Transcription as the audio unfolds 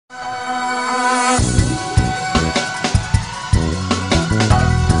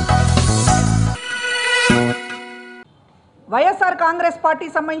YSR Congress party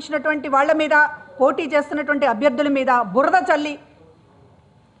సంబంధించినటువంటి వాళ్ళ మీద పోటీ చేస్తున్నటువంటి అభ్యర్థుల మీద బురద చల్లి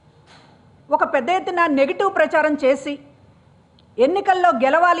ఒక పెద్ద ఎత్తున నెగిటివ్ ప్రచారం చేసి ఎన్నికల్లో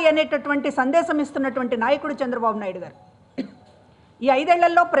గెలవాలి అనేటటువంటి సందేశం ఇస్తున్నటువంటి నాయకుడు చంద్రబాబు నాయుడు గారు. ఈ 5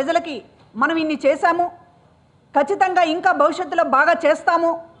 ఏళ్లలో ప్రజలకి మనం ఇన్ని చేశాము, ఖచ్చితంగా ఇంకా భవిష్యత్తులో బాగా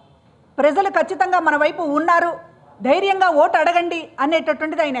చేస్తాము, ప్రజలు ఖచ్చితంగా మన వైపు ఉన్నారు, ధైర్యంగా ఓటు అడగండి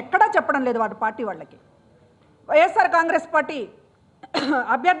అనేటటువంటిది ఆయన ఎక్కడా చెప్పడం లేదు వాటి పార్టీ వాళ్ళకి. వైఎస్ఆర్ కాంగ్రెస్ పార్టీ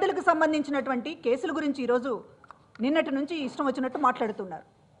అభ్యర్థులకు సంబంధించినటువంటి కేసుల గురించి ఈరోజు నిన్నటి నుంచి ఇష్టం వచ్చినట్టు మాట్లాడుతున్నారు.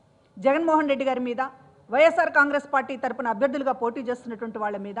 జగన్మోహన్ రెడ్డి గారి మీద, వైఎస్ఆర్ కాంగ్రెస్ పార్టీ తరపున అభ్యర్థులుగా పోటీ చేస్తున్నటువంటి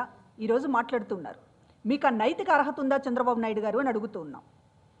వాళ్ళ మీద ఈరోజు మాట్లాడుతున్నారు. మీకు ఆ నైతిక అర్హత ఉందా చంద్రబాబు నాయుడు గారు అని అడుగుతూ ఉన్నాం.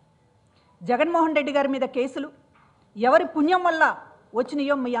 జగన్మోహన్ రెడ్డి గారి మీద కేసులు ఎవరి పుణ్యం వల్ల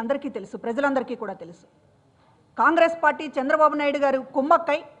వచ్చినాయో మీ అందరికీ తెలుసు, ప్రజలందరికీ కూడా తెలుసు. కాంగ్రెస్ పార్టీ చంద్రబాబు నాయుడు గారు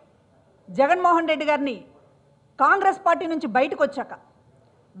కుమ్మక్కై జగన్మోహన్ రెడ్డి గారిని కాంగ్రెస్ పార్టీ నుంచి బయటకు వచ్చాక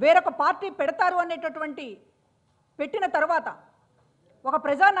వేరొక పార్టీ పెడతారు అనేటటువంటి పెట్టిన తర్వాత ఒక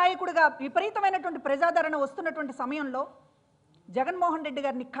ప్రజానాయకుడిగా విపరీతమైనటువంటి ప్రజాదరణ వస్తున్నటువంటి సమయంలో జగన్మోహన్ రెడ్డి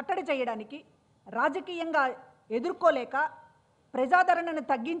గారిని కట్టడి చేయడానికి రాజకీయంగా ఎదుర్కోలేక ప్రజాదరణను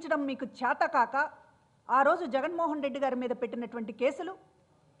తగ్గించడం మీకు చేతకాక ఆ రోజు జగన్మోహన్ రెడ్డి గారి మీద పెట్టినటువంటి కేసులు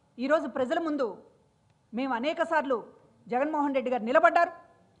ఈరోజు ప్రజల ముందు మేము అనేకసార్లు జగన్మోహన్ రెడ్డి గారు నిలబడ్డారు.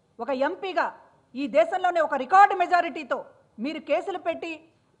 ఒక ఎంపీగా ఈ దేశంలోనే ఒక రికార్డు మెజారిటీతో మీరు కేసులు పెట్టి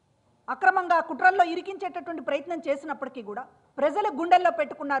అక్రమంగా కుట్రల్లో ఇరికించేటటువంటి ప్రయత్నం చేసినప్పటికీ కూడా ప్రజలు గుండెల్లో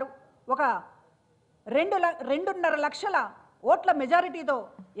పెట్టుకున్నారు. ఒక 2.5 లక్షల ఓట్ల మెజారిటీతో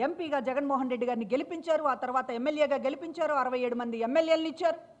ఎంపీగా జగన్మోహన్ రెడ్డి గారిని గెలిపించారు. ఆ తర్వాత ఎమ్మెల్యేగా గెలిపించారు. 67 మంది ఎమ్మెల్యేలను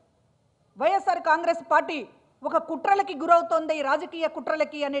ఇచ్చారు. వైఎస్ఆర్ కాంగ్రెస్ పార్టీ ఒక కుట్రలకి గురవుతోంది, రాజకీయ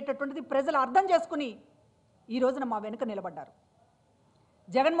కుట్రలకి అనేటటువంటిది ప్రజలు అర్థం చేసుకుని ఈ రోజున మా వెనుక నిలబడ్డారు.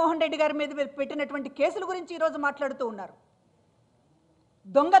 జగన్మోహన్ రెడ్డి గారి మీద పెట్టినటువంటి కేసుల గురించి ఈరోజు మాట్లాడుతూ ఉన్నారు.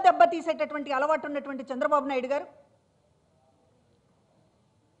 దొంగ దెబ్బ తీసేటటువంటి అలవాటు ఉన్నటువంటి చంద్రబాబు నాయుడు గారు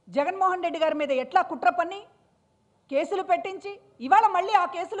జగన్మోహన్ రెడ్డి గారి మీద ఎట్లా కుట్ర పన్ని కేసులు పెట్టించి ఇవాళ మళ్ళీ ఆ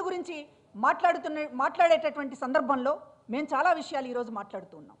కేసుల గురించి మాట్లాడేటటువంటి సందర్భంలో మేము చాలా విషయాలు ఈరోజు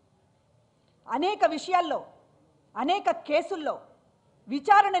మాట్లాడుతూ ఉన్నాం. అనేక విషయాల్లో, అనేక కేసుల్లో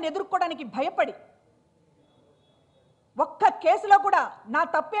విచారణను ఎదుర్కోవడానికి భయపడి ఒక్క కేసులో కూడా నా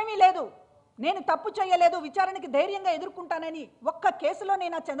తప్పేమీ లేదు, నేను తప్పు చేయలేదు, విచారణకి ధైర్యంగా ఎదుర్కొంటానని ఒక్క కేసులో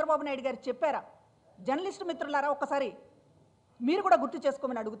నేను చంద్రబాబు నాయుడు గారు చెప్పారా? జర్నలిస్టు మిత్రులారా, ఒక్కసారి మీరు కూడా గుర్తు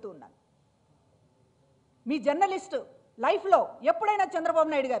చేసుకోమని అడుగుతూ ఉన్నాను. మీ జర్నలిస్టు లైఫ్లో ఎప్పుడైనా చంద్రబాబు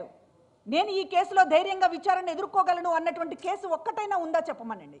నాయుడు గారు నేను ఈ కేసులో ధైర్యంగా విచారణ ఎదుర్కోగలను అన్నటువంటి కేసు ఒక్కటైనా ఉందా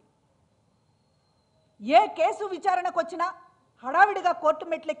చెప్పమనండి. ఏ కేసు విచారణకు వచ్చినా హడావిడిగా కోర్టు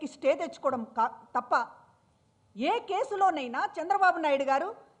మెట్లెక్కి స్టే తెచ్చుకోవడం తప్ప ఏ కేసులోనైనా చంద్రబాబు నాయుడు గారు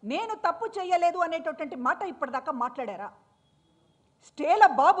నేను తప్పు చేయలేదు అనేటటువంటి మాట ఇప్పటిదాకా మాట్లాడారా? స్టేల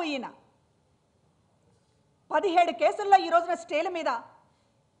బాబు ఈయన 17 కేసుల్లో ఈ రోజున స్టేల మీద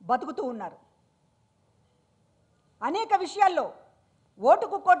బతుకుతూ ఉన్నారు. అనేక విషయాల్లో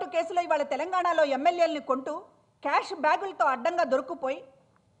ఓటుకు కోటు కేసులో ఇవాళ తెలంగాణలో ఎమ్మెల్యేలని కొంటూ క్యాష్ బ్యాగులతో అడ్డంగా దొరుకుపోయి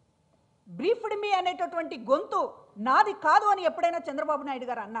బ్రీఫ్డ్ మీ అనేటటువంటి గొంతు నాది కాదు అని ఎప్పుడైనా చంద్రబాబు నాయుడు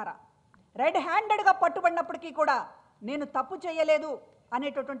గారు అన్నారా? రెడ్ హ్యాండెడ్గా పట్టుబడినప్పటికీ కూడా నేను తప్పు చేయలేదు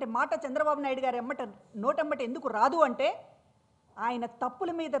అనేటటువంటి మాట చంద్రబాబు నాయుడు గారు నోటెంబటి ఎందుకు రాదు అంటే ఆయన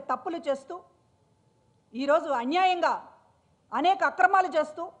తప్పుల మీద తప్పులు చేస్తూ ఈరోజు అన్యాయంగా అనేక అక్రమాలు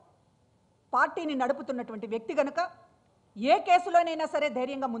చేస్తూ పార్టీని నడుపుతున్నటువంటి వ్యక్తి కనుక ఏ కేసులోనైనా సరే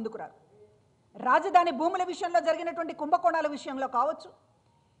ధైర్యంగా ముందుకు రారు. రాజధాని భూముల విషయంలో జరిగినటువంటి కుంభకోణాల విషయంలో కావచ్చు,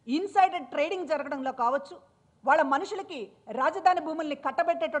 ఇన్సైడర్ ట్రేడింగ్ జరగడంలో కావచ్చు, వాళ్ళ మనుషులకి రాజధాని భూముల్ని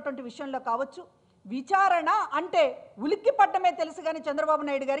కట్టబెట్టేటటువంటి విషయంలో కావచ్చు, విచారణ అంటే ఉలిక్కి పడ్డమే తెలుసు కానీ చంద్రబాబు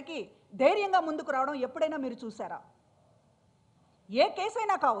నాయుడు గారికి ధైర్యంగా ముందుకు రావడం ఎప్పుడైనా మీరు చూసారా? ఏ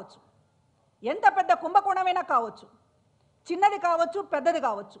కేసైనా కావచ్చు, ఎంత పెద్ద కుంభకోణమైనా కావచ్చు, చిన్నది కావచ్చు, పెద్దది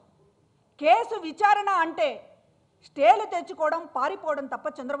కావచ్చు, కేసు విచారణ అంటే స్టేలు తెచ్చుకోవడం, పారిపోవడం తప్ప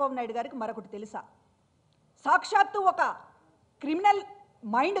చంద్రబాబు నాయుడు గారికి మరొకటి తెలుసా? సాక్షాత్తు ఒక క్రిమినల్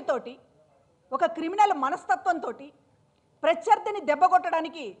మైండ్ తోటి, ఒక క్రిమినల్ మనస్తత్వంతో ప్రత్యర్థిని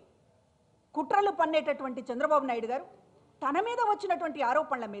దెబ్బకొట్టడానికి కుట్రలు పన్నేటటువంటి చంద్రబాబు నాయుడు గారు తన మీద వచ్చినటువంటి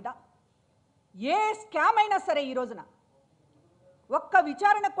ఆరోపణల మీద ఏ స్కామ్ అయినా సరే ఈ రోజున ఒక్క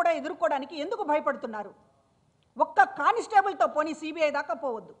విచారణకు కూడా ఎదుర్కోవడానికి ఎందుకు భయపడుతున్నారు? ఒక్క కానిస్టేబుల్తో పోనీ సిబిఐ దాకా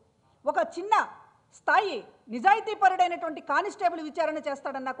పోవద్దు, ఒక చిన్న స్థాయి నిజాయితీపరుడైనటువంటి కానిస్టేబుల్ విచారణ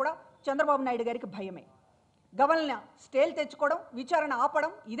చేస్తాడన్నా కూడా చంద్రబాబు నాయుడు గారికి భయమే. గవర్నర్ స్టేలు తెచ్చుకోవడం, విచారణ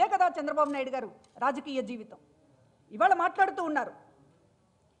ఆపడం, ఇదే కదా చంద్రబాబు నాయుడు గారు రాజకీయ జీవితం. ఇవాళ మాట్లాడుతూ ఉన్నారు.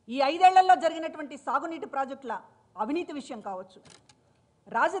 ఈ 5 ఏళ్లలో జరిగినటువంటి సాగునీటి ప్రాజెక్టుల అవినీతి విషయం కావచ్చు,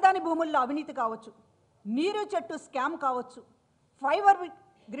 రాజధాని భూముల్లో అవినీతి కావచ్చు, నీరు చెట్టు స్కామ్ కావచ్చు, ఫైబర్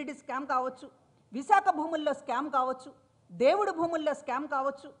గ్రిడ్ స్కామ్ కావచ్చు, విశాఖ భూముల్లో స్కామ్ కావచ్చు, దేవుడు భూముల్లో స్కామ్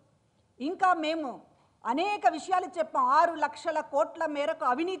కావచ్చు, ఇంకా మేము అనేక విషయాలు చెప్పాం. 6 లక్షల కోట్ల మేరకు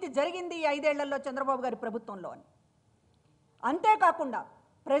అవినీతి జరిగింది ఈ 5 ఏళ్లలో చంద్రబాబు గారి ప్రభుత్వంలో అని. అంతేకాకుండా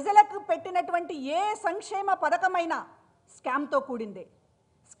ప్రజలకు పెట్టినటువంటి ఏ సంక్షేమ పథకమైనా స్కామ్తో కూడిందే.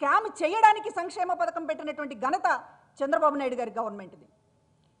 స్కామ్ చేయడానికి సంక్షేమ పథకం పెట్టినటువంటి ఘనత చంద్రబాబు నాయుడు గారి గవర్నమెంట్ది.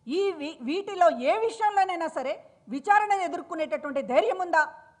 వీటిలో ఏ విషయంలోనైనా సరే విచారణ ఎదుర్కొనేటటువంటి ధైర్యం ఉందా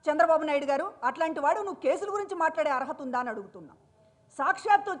చంద్రబాబు నాయుడు గారు? అట్లాంటి వాడు నువ్వు కేసుల గురించి మాట్లాడే అర్హత ఉందా అని అడుగుతున్నా.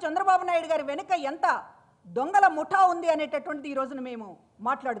 సాక్షాత్తు చంద్రబాబు నాయుడు గారి వెనుక ఎంత దొంగల ముఠా ఉంది అనేటటువంటిది ఈ రోజున మేము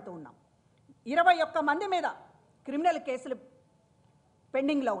మాట్లాడుతూ ఉన్నాం. 21 మంది మీద క్రిమినల్ కేసులు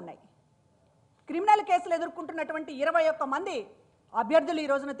పెండింగ్లో ఉన్నాయి. క్రిమినల్ కేసులు ఎదుర్కొంటున్నటువంటి 21 మంది అభ్యర్థులు ఈ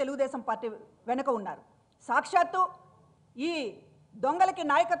రోజున తెలుగుదేశం పార్టీ వెనుక ఉన్నారు. సాక్షాత్తు ఈ దొంగలకి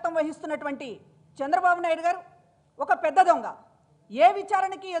నాయకత్వం వహిస్తున్నటువంటి చంద్రబాబు నాయుడు గారు ఒక పెద్ద దొంగ. ఏ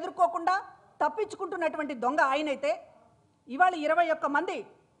విచారణకి ఎదుర్కోకుండా తప్పించుకుంటున్నటువంటి దొంగ ఆయనైతే ఇవాళ 21 మంది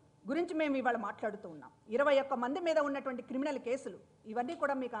గురించి మేము ఇవాళ మాట్లాడుతూ ఉన్నాం. 21 మంది మీద ఉన్నటువంటి క్రిమినల్ కేసులు ఇవన్నీ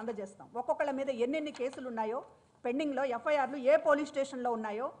కూడా మీకు అందజేస్తాం. ఒక్కొక్కళ్ళ మీద ఎన్నెన్ని కేసులు ఉన్నాయో, పెండింగ్లో ఎఫ్ఐఆర్లు ఏ పోలీస్ స్టేషన్లో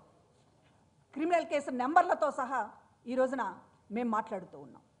ఉన్నాయో, క్రిమినల్ కేసు నెంబర్లతో సహా ఈ రోజున మేము మాట్లాడుతూ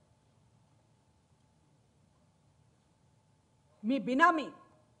ఉన్నాం. మీ బినామీ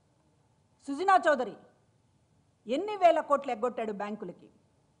సుజనా చౌదరి ఎన్ని వేల కోట్లు ఎగ్గొట్టాడు బ్యాంకులకి?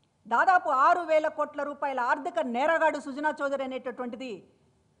 దాదాపు 6,000 కోట్ల రూపాయల ఆర్థిక నేరగాడు సుజనా చౌదరి అనేటటువంటిది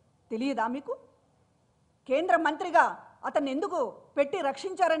తెలియదా మీకు? కేంద్ర మంత్రిగా అతన్ని ఎందుకు పెట్టి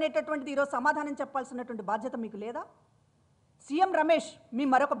రక్షించారనేటటువంటిది ఈరోజు సమాధానం చెప్పాల్సినటువంటి బాధ్యత మీకు లేదా? సీఎం రమేష్ మీ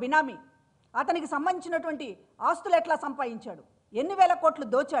మరొక బినామీ, అతనికి సంబంధించినటువంటి ఆస్తులు ఎట్లా సంపాదించాడు, ఎన్ని వేల కోట్లు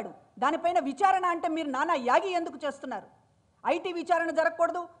దోచాడు, దానిపైన విచారణ అంటే మీరు నానా యాగి ఎందుకు చేస్తున్నారు? ఐటీ విచారణ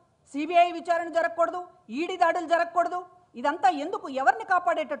జరగకూడదు, సిబిఐ విచారణ జరగకూడదు, ఈడీ దాడులు జరగకూడదు, ఇదంతా ఎందుకు? ఎవరిని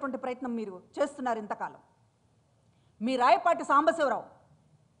కాపాడేటటువంటి ప్రయత్నం మీరు చేస్తున్నారు ఇంతకాలం? మీ రాయపాటి సాంబశివరావు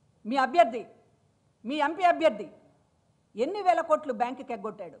మీ అభ్యర్థి, మీ ఎంపీ అభ్యర్థి ఎన్ని వేల కోట్లు బ్యాంకుకి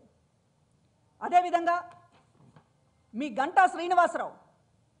ఎగ్గొట్టాడు? అదేవిధంగా మీ గంటా శ్రీనివాసరావు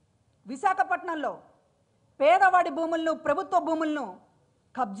విశాఖపట్నంలో పేదవాడి భూములను, ప్రభుత్వ భూములను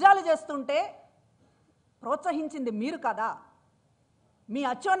కబ్జాలు చేస్తుంటే ప్రోత్సహించింది మీరు కదా? మీ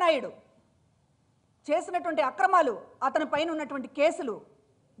అచ్చెన్నాయుడు చేసినటువంటి అక్రమాలు, అతని పైన ఉన్నటువంటి కేసులు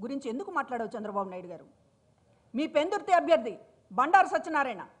గురించి ఎందుకు మాట్లాడవు చంద్రబాబు నాయుడు గారు? మీ పెందుర్తి అభ్యర్థి బండారు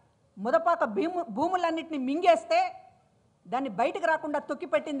సత్యనారాయణ ముదపాక భూములన్నింటినీ మింగేస్తే దాన్ని బయటకు రాకుండా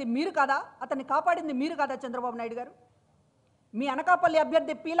తొక్కిపెట్టింది మీరు కదా? అతన్ని కాపాడింది మీరు కదా చంద్రబాబు నాయుడు గారు? మీ అనకాపల్లి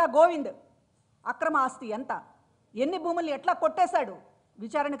అభ్యర్థి పీలా గోవింద్ అక్రమ ఆస్తి ఎంత, ఎన్ని భూముల్ని ఎట్లా కొట్టేశాడు?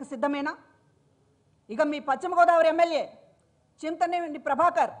 విచారణకు సిద్ధమేనా? ఇక మీ పశ్చిమ Godavari MLA Chintaneni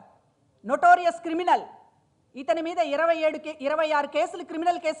Prabhakar notorious criminal, ఇతని మీద 26 కేసులు,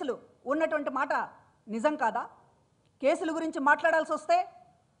 క్రిమినల్ కేసులు ఉన్నటువంటి మాట నిజం కాదా? కేసుల గురించి మాట్లాడాల్సి వస్తే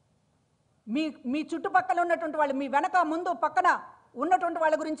మీ చుట్టుపక్కల ఉన్నటువంటి వాళ్ళు, మీ వెనక ముందు పక్కన ఉన్నటువంటి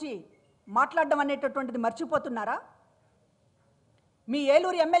వాళ్ళ గురించి మాట్లాడడం అనేటటువంటిది మర్చిపోతున్నారా? మీ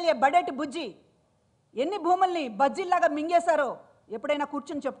ఏలూరు ఎమ్మెల్యే బడేటి బుజ్జి ఎన్ని భూముల్ని బజ్జీల్లాగా మింగేశారో ఎప్పుడైనా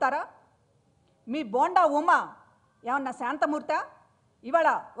కూర్చుని చెప్తారా? మీ బోండా ఉమా ఏమన్నా శాంతమూర్త? ఇవాళ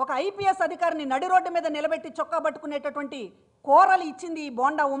ఒక ఐపీఎస్ అధికారిని నడి రోడ్డు మీద నిలబెట్టి చొక్కా పట్టుకునేటటువంటి కోరలు ఇచ్చింది ఈ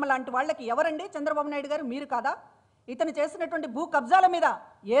బోండా ఉమ లాంటి వాళ్ళకి ఎవరండి? చంద్రబాబు నాయుడు గారు మీరు కాదా? ఇతను చేసినటువంటి భూ కబ్జాల మీద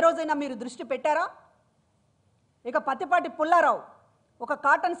ఏ రోజైనా మీరు దృష్టి పెట్టారా? ఇక పత్తిపాటి పుల్లారావు ఒక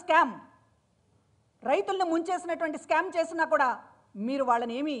కాటన్ స్కామ్, రైతులను ముంచేసినటువంటి స్కామ్ చేసినా కూడా మీరు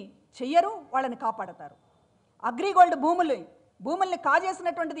వాళ్ళని ఏమీ చెయ్యరు, వాళ్ళని కాపాడతారు. అగ్రిగోల్డ్ భూముల్ని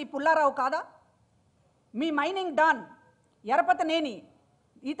కాజేసినటువంటిది పుల్లారావు కాదా? మీ మైనింగ్ డాన్ ఎరపతనేని,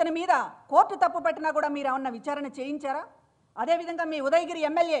 ఇతని మీద కోర్టు తప్పు పట్టినా కూడా మీరు ఏమన్నా విచారణ చేయించారా? అదేవిధంగా మీ ఉదయగిరి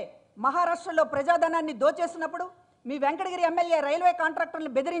ఎమ్మెల్యే మహారాష్ట్రలో ప్రజాధనాన్ని దోచేసినప్పుడు, మీ వెంకటగిరి ఎమ్మెల్యే రైల్వే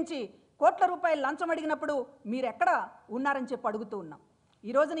కాంట్రాక్టర్లను బెదిరించి కోట్ల రూపాయలు లంచం అడిగినప్పుడు మీరు ఎక్కడ ఉన్నారని చెప్పి అడుగుతూ ఉన్నాం.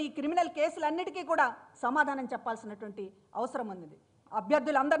 ఈ రోజున ఈ క్రిమినల్ కేసులన్నిటికీ కూడా సమాధానం చెప్పాల్సినటువంటి అవసరం ఉంది.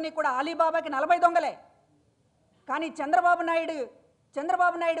 అభ్యర్థులందరినీ కూడా అలీబాబాకి 40 దొంగలే, కానీ చంద్రబాబు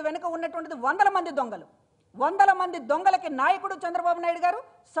నాయుడు వెనుక ఉన్నటువంటిది 100 మంది దొంగలు. 100 మంది దొంగలకి నాయకుడు చంద్రబాబు నాయుడు గారు.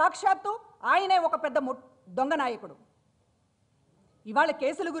 సాక్షాత్తు ఆయనే ఒక పెద్ద దొంగ నాయకుడు. ఇవాళ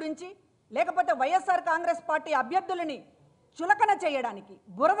కేసుల గురించి, లేకపోతే వైఎస్ఆర్ కాంగ్రెస్ పార్టీ అభ్యర్థులని చులకన చేయడానికి,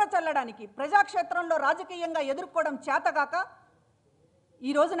 బురద చల్లడానికి, ప్రజాక్షేత్రంలో రాజకీయంగా ఎదుర్కోవడం చేతగాక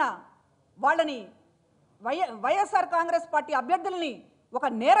ఈ రోజున వాళ్ళని వైఎస్ఆర్ కాంగ్రెస్ పార్టీ అభ్యర్థుల్ని ఒక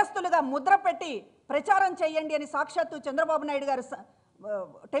నేరస్తులుగా ముద్ర పెట్టి ప్రచారం చేయండి అని సాక్షాత్తు చంద్రబాబు నాయుడు గారు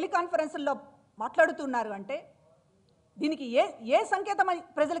టెలికాన్ఫరెన్స్లో మాట్లాడుతున్నారు అంటే దీనికి ఏ సంకేతం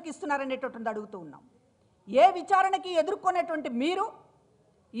ప్రజలకు ఇస్తున్నారనేటటువంటి అడుగుతూ ఉన్నాం. ఏ విచారణకి ఎదుర్కొనేటువంటి మీరు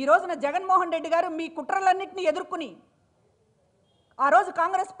ఈ రోజున జగన్మోహన్ రెడ్డి గారు మీ కుట్రలన్నింటినీ ఎదుర్కొని ఆ రోజు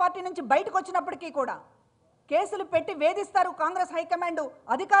కాంగ్రెస్ పార్టీ నుంచి బయటకు వచ్చినప్పటికీ కూడా కేసులు పెట్టి వేధిస్తారు కాంగ్రెస్ హైకమాండ్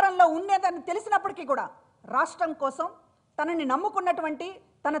అధికారంలో ఉండేదని తెలిసినప్పటికీ కూడా రాష్ట్రం కోసం తనని నమ్ముకున్నటువంటి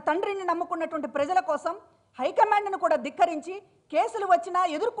తన తండ్రిని నమ్ముకున్నటువంటి ప్రజల కోసం హైకమాండ్ను కూడా ధిక్కరించి కేసులు వచ్చినా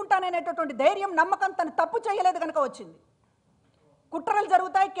ఎదుర్కొంటాననేటటువంటి ధైర్యం నమ్మకం తను తప్పు చేయలేదు కనుక వచ్చింది. కుట్రలు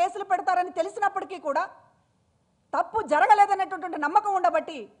జరుగుతాయి కేసులు పెడతారని తెలిసినప్పటికీ కూడా తప్పు జరగలేదనేటటువంటి నమ్మకం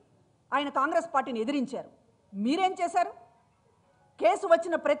ఉండబట్టి ఆయన కాంగ్రెస్ పార్టీని ఎదిరించారు. మీరేం చేశారు? కేసు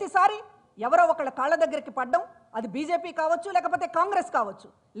వచ్చిన ప్రతిసారి ఎవరో ఒకళ్ళ కాళ్ళ దగ్గరికి పడ్డం, అది బీజేపీ కావచ్చు, లేకపోతే కాంగ్రెస్ కావచ్చు,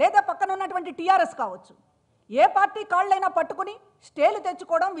 లేదా పక్కన ఉన్నటువంటి టీఆర్ఎస్ కావచ్చు, ఏ పార్టీ కాళ్ళైనా పట్టుకుని స్టేలు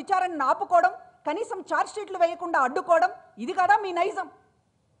తెచ్చుకోవడం, విచారణను ఆపుకోవడం, కనీసం ఛార్జ్ షీట్లు వేయకుండా అడ్డుకోవడం, ఇది కదా మీ నైజం.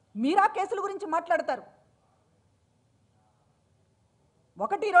 మీరా కేసుల గురించి మాట్లాడతారు.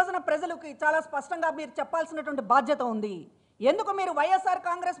 ఒకటి రోజున ప్రజలకు చాలా స్పష్టంగా మీరు చెప్పాల్సినటువంటి బాధ్యత ఉంది. ఎందుకు మీరు వైఎస్ఆర్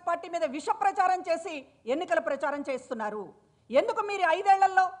కాంగ్రెస్ పార్టీ మీద విష ప్రచారం చేసి ఎన్నికల ప్రచారం చేస్తున్నారు? ఎందుకు మీరు 5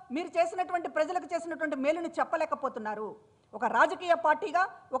 ఏళ్లలో మీరు చేసినటువంటి ప్రజలకు చేసినటువంటి మేలుని చెప్పలేకపోతున్నారు? ఒక రాజకీయ పార్టీగా,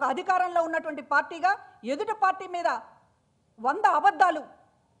 ఒక అధికారంలో ఉన్నటువంటి పార్టీగా ఎదుటి పార్టీ మీద 100 అబద్ధాలు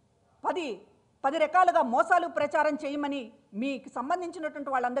 10 రకాలుగా మోసాలు ప్రచారం చేయమని మీకు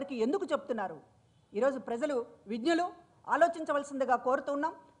సంబంధించినటువంటి వాళ్ళందరికీ ఎందుకు చెప్తున్నారు? ఈరోజు ప్రజలు విజ్ఞులు ఆలోచించవలసిందిగా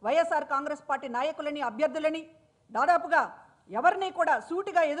కోరుతున్నాం. వైఎస్ఆర్ కాంగ్రెస్ పార్టీ నాయకులని, అభ్యర్థులని దాదాపుగా ఎవరిని కూడా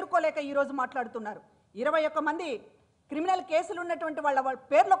సూటిగా ఎదుర్కోలేక ఈరోజు మాట్లాడుతున్నారు. 21 మంది క్రిమినల్ కేసులు ఉన్నటువంటి వాళ్ళ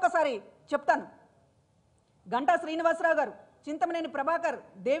పేర్లు ఒక్కసారి చెప్తాను. గంటా శ్రీనివాసరావు గారు, చింతమనేని ప్రభాకర్,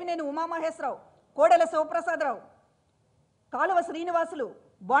 దేవినేని ఉమామహేశ్వరరావు, కోడెల శివప్రసాదరావు, కాలువ శ్రీనివాసులు,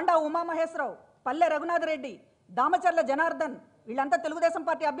 బోండా ఉమామహేశ్వరరావు, పల్లె రఘునాథరెడ్డి, దామచర్ల జనార్దన్, వీళ్ళంతా తెలుగుదేశం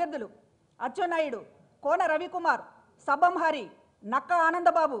పార్టీ అభ్యర్థులు, అచ్చెన్నాయుడు, కోన రవికుమార్, సబ్బంహారి, నక్క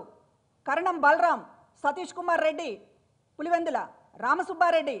ఆనందబాబు, కరణం బలరాం, సతీష్ కుమార్ రెడ్డి పులివెందుల,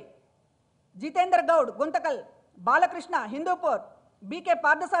 రామసుబ్బారెడ్డి, జితేందర్ గౌడ్ గుంతకల్, బాలకృష్ణ హిందూపూర్, బీకే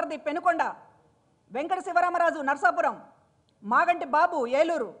పార్థసారథి పెనుకొండ, వెంకట శివరామరాజు నర్సాపురం, మాగంటి బాబు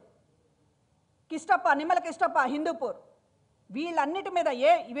ఏలూరు, కిష్టప్ప నిమ్మల కిష్టప్ప హిందూపూర్. వీళ్ళన్నిటి మీద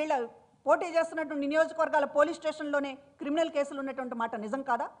వీళ్ళ పోటీ చేస్తున్నటువంటి నియోజకవర్గాల పోలీస్ స్టేషన్లోనే క్రిమినల్ కేసులు ఉన్నటువంటి మాట నిజం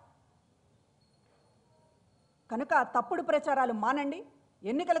కాదా? కనుక తప్పుడు ప్రచారాలు మానండి.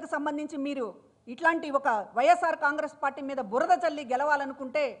 ఎన్నికలకు సంబంధించి మీరు ఇట్లాంటి ఒక వైఎస్ఆర్ కాంగ్రెస్ పార్టీ మీద బురద చల్లి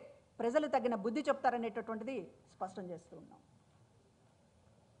గెలవాలనుకుంటే ప్రజలు తగిన బుద్ధి చెప్తారనేటటువంటిది స్పష్టం చేస్తూ ఉన్నాం.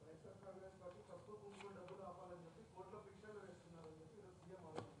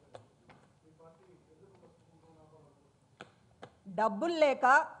 డబ్బులు లేక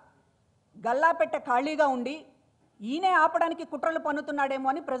గల్లాపెట్ట ఖాళీగా ఉండి ఈయనే ఆపడానికి కుట్రలు పన్నుతున్నాడేమో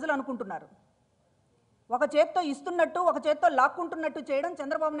అని ప్రజలు అనుకుంటున్నారు. ఒక చేత్తో ఇస్తున్నట్టు, ఒక చేత్తో లాక్కుంటున్నట్టు చేయడం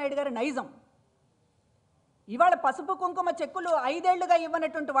చంద్రబాబు నాయుడు గారి నైజం. ఇవాళ పసుపు కుంకుమ చెక్కులు 5 ఏళ్లుగా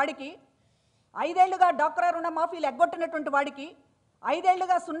ఇవ్వనటువంటి వాడికి, 5 ఏళ్లుగా డాక్రా రుణమాఫీలు ఎగ్గొట్టినటువంటి వాడికి, 5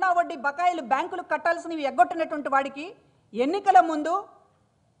 ఏళ్లుగా సున్నా వడ్డీ బకాయిలు బ్యాంకులకు కట్టాల్సినవి ఎగ్గొట్టినటువంటి వాడికి ఎన్నికల ముందు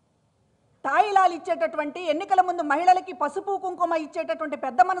తాయిలాలు ఇచ్చేటటువంటి, ఎన్నికల ముందు మహిళలకి పసుపు కుంకుమ ఇచ్చేటటువంటి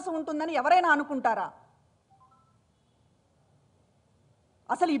పెద్ద మనసు ఉంటుందని ఎవరైనా అనుకుంటారా?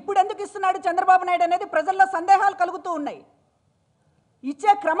 అసలు ఇప్పుడు ఎందుకు ఇస్తున్నాడు చంద్రబాబు నాయుడు అనేది ప్రజల్లో సందేహాలు కలుగుతూ ఉన్నాయి.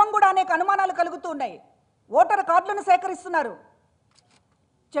 ఇచ్చే క్రమం కూడా అనేక అనుమానాలు కలుగుతూ ఉన్నాయి. ఓటర్ కార్డులను సేకరిస్తున్నారు,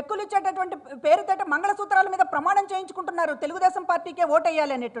 చెక్కులు ఇచ్చేటటువంటి పేరుతోట మంగళసూత్రాల మీద ప్రమాణం చేయించుకుంటున్నారు తెలుగుదేశం పార్టీకే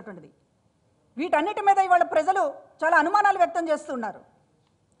ఓటేయాలి అనేటటువంటిది. వీటన్నిటి మీద ఇవాళ ప్రజలు చాలా అనుమానాలు వ్యక్తం చేస్తున్నారు.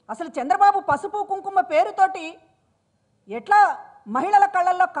 అసలు చంద్రబాబు పసుపు కుంకుమ పేరుతోటి ఎట్లా మహిళల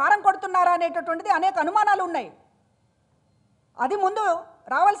కళ్ళల్లో కారం కొడుతున్నారా అనేటటువంటిది అనేక అనుమానాలు ఉన్నాయి. అది ముందు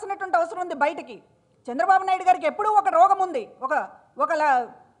రావాల్సినటువంటి అవసరం ఉంది బయటికి. చంద్రబాబు నాయుడు గారికి ఎప్పుడూ ఒక రోగం ఉంది,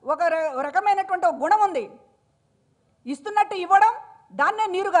 ఒక రకమైనటువంటి ఒక గుణం ఉంది. ఇస్తున్నట్టు ఇవ్వడం, దాన్నే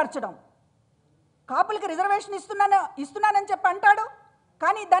నీరుగార్చడం. కాపులకి రిజర్వేషన్ ఇస్తున్నానని చెప్పి అంటాడు,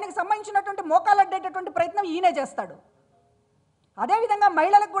 కానీ దానికి సంబంధించినటువంటి మోకాలు అడ్డేటటువంటి ప్రయత్నం ఈయనే చేస్తాడు. అదేవిధంగా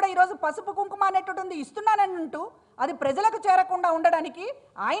మహిళలకు కూడా ఈరోజు పసుపు కుంకుమ అనేటటువంటి ఇస్తున్నానని అంటూ అది ప్రజలకు చేరకుండా ఉండడానికి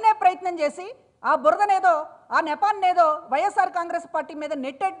ఆయనే ప్రయత్నం చేసి ఆ బురదనేదో, ఆ నెపాన్నేదో వైఎస్ఆర్ కాంగ్రెస్ పార్టీ మీద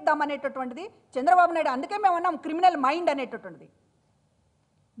నెట్టేద్దామనేటటువంటిది చంద్రబాబు నాయుడు. అందుకే మేము అన్నాం క్రిమినల్ మైండ్ అనేటటువంటిది.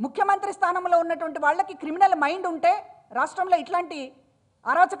 ముఖ్యమంత్రి స్థానంలో ఉన్నటువంటి వాళ్ళకి క్రిమినల్ మైండ్ ఉంటే రాష్ట్రంలో ఇట్లాంటి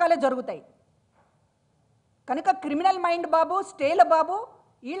అరాచకాలే జరుగుతాయి. కనుక క్రిమినల్ మైండ్ బాబు, స్టేల బాబు,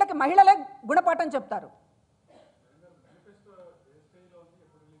 వీళ్ళకి మహిళలే గుణపాఠం చెప్తారు.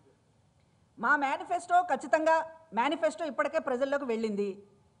 మా మేనిఫెస్టో ఖచ్చితంగా ఇప్పటికే ప్రజల్లోకి వెళ్ళింది.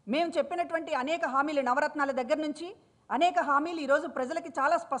 మేము చెప్పినటువంటి అనేక హామీలు, నవరత్నాల దగ్గర నుంచి అనేక హామీలు ఈరోజు ప్రజలకి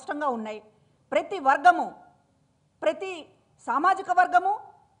చాలా స్పష్టంగా ఉన్నాయి. ప్రతి వర్గము, ప్రతి సామాజిక వర్గము,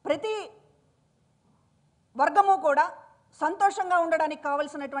 ప్రతి వర్గము కూడా సంతోషంగా ఉండడానికి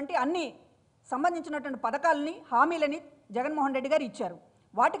కావలసినటువంటి అన్ని సంబంధించినటువంటి పథకాలని హామీలని జగన్మోహన్ రెడ్డి గారు ఇచ్చారు.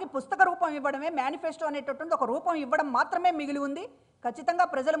 వాటికి పుస్తక రూపం ఇవ్వడమే, మేనిఫెస్టో అనేటటువంటి ఒక రూపం ఇవ్వడం మాత్రమే మిగిలి ఉంది. ఖచ్చితంగా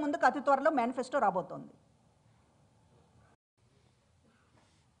ప్రజల ముందుకు అతి త్వరలో మేనిఫెస్టో రాబోతోంది.